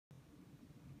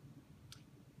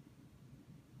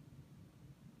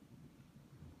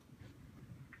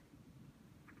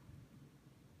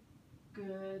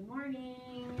Good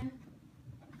morning.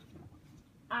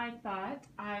 I thought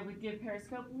I would give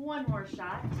Periscope one more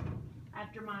shot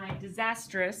after my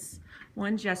disastrous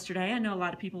ones yesterday. I know a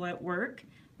lot of people at work,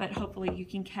 but hopefully you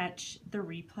can catch the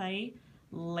replay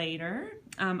later.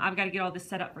 I've got to get all this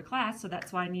set up for class, so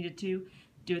that's why I needed to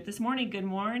do it this morning. Good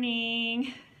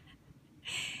morning.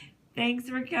 Thanks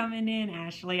for coming in,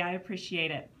 Ashley. I appreciate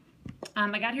it.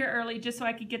 I got here early just so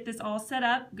I could get this all set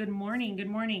up. Good morning, good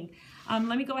morning.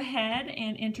 Let me go ahead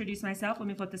and introduce myself. Let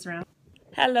me flip this around.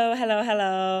 Hello, hello,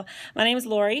 hello. My name is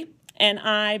Lori, and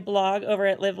I blog over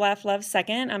at Live, Laugh, Love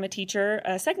Second. I'm a teacher,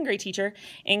 a second grade teacher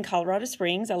in Colorado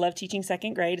Springs. I love teaching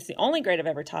second grade. It's the only grade I've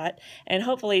ever taught, and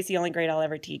hopefully it's the only grade I'll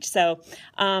ever teach. So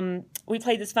we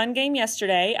played this fun game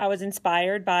yesterday. I was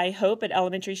inspired by Hope at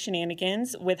Elementary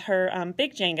Shenanigans with her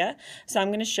big Jenga. So I'm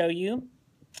going to show you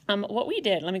what we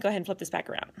did. Let me go ahead and flip this back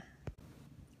around.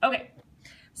 Okay,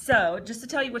 so just to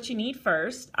tell you what you need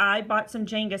first, I bought some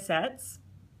Jenga sets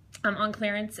on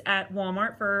clearance at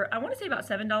Walmart for, I want to say about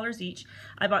 $7 each.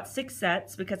 I bought 6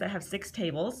 sets because I have 6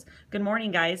 tables. Good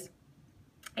morning, guys.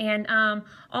 And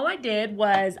all I did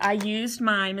was I used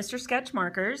my Mr. Sketch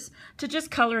markers to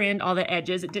just color in all the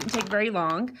edges. It didn't take very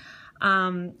long.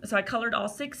 So I colored all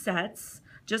 6 sets,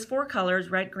 just 4 colors,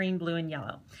 red, green, blue, and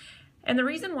yellow. And the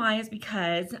reason why is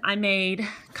because I made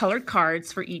colored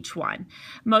cards for each one.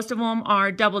 Most of them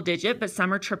are double digit, but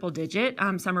some are triple digit.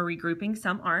 Some are regrouping,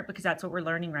 some aren't, because that's what we're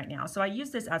learning right now. So I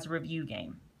use this as a review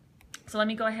game. So let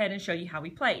me go ahead and show you how we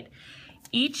played.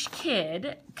 Each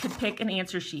kid could pick an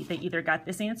answer sheet. They either got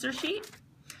this answer sheet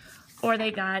or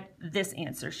they got this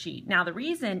answer sheet. Now the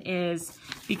reason is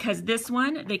because this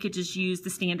one, they could just use the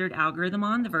standard algorithm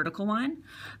on, the vertical one,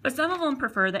 but some of them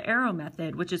prefer the arrow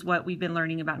method, which is what we've been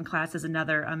learning about in class as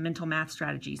another mental math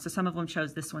strategy. So some of them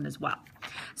chose this one as well.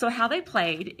 So how they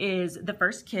played is the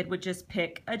first kid would just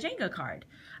pick a Jenga card.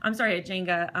 I'm sorry, a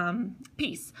Jenga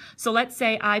piece. So let's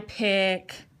say I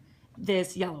pick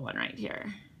this yellow one right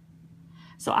here.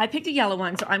 So I picked a yellow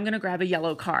one, so I'm going to grab a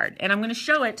yellow card, and I'm going to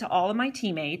show it to all of my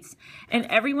teammates, and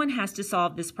everyone has to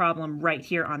solve this problem right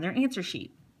here on their answer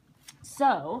sheet.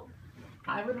 So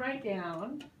I would write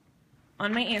down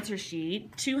on my answer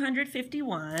sheet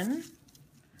 251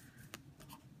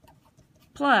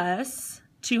 plus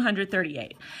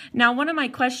 238. Now, one of my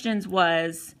questions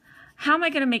was, how am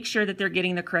I going to make sure that they're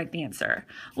getting the correct answer?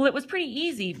 Well, it was pretty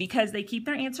easy because they keep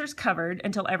their answers covered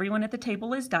until everyone at the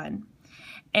table is done.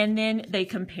 And then they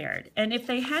compared. And if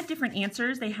they had different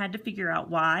answers, they had to figure out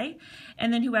why.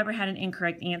 And then whoever had an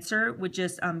incorrect answer would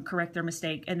just correct their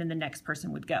mistake, and then the next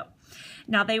person would go.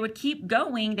 Now they would keep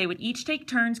going. They would each take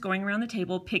turns going around the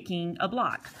table picking a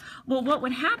block. Well, what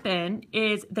would happen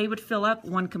is they would fill up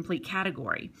one complete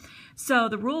category. So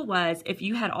the rule was if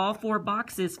you had all 4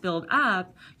 boxes filled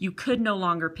up, you could no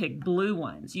longer pick blue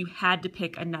ones. You had to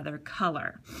pick another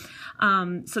color.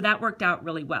 So that worked out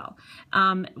really well.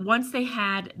 Once they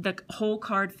had the whole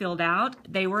card filled out,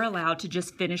 they were allowed to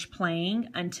just finish playing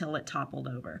until it toppled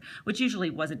over, which usually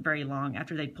wasn't very long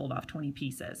after they pulled off 20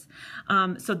 pieces.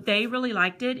 So they really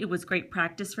liked it. It was great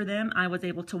practice for them. I was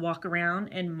able to walk around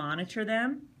and monitor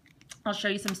them. I'll show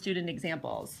you some student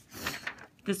examples.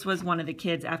 This was one of the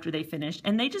kids after they finished,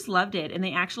 and they just loved it, and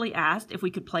they actually asked if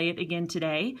we could play it again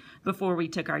today before we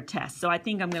took our test. So I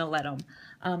think I'm going to let them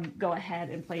go ahead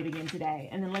and play it again today.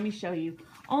 And then let me show you,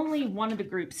 only one of the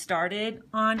groups started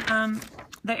on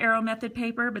the arrow method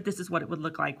paper, but this is what it would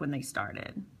look like when they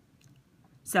started.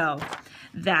 So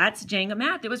that's Jenga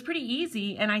Math. It was pretty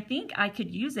easy, and I think I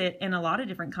could use it in a lot of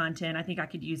different content. I think I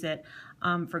could use it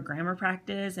for grammar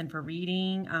practice and for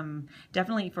reading,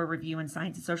 definitely for review in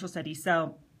science and social studies.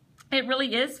 So it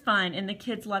really is fun, and the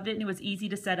kids loved it, and it was easy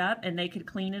to set up, and they could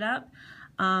clean it up.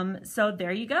 So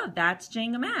there you go. That's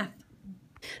Jenga Math.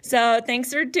 So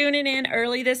thanks for tuning in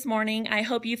early this morning. I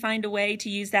hope you find a way to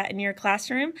use that in your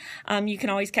classroom. You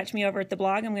can always catch me over at the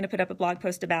blog. I'm going to put up a blog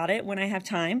post about it when I have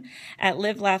time at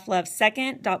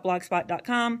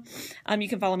livelaughlovesecond.blogspot.com. You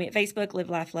can follow me at Facebook,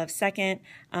 Live, Laugh, Love Second.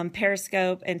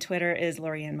 Periscope and Twitter is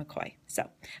Lorianne McCoy. So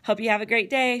hope you have a great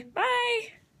day. Bye.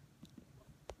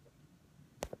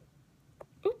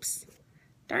 Oops.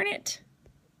 Darn it.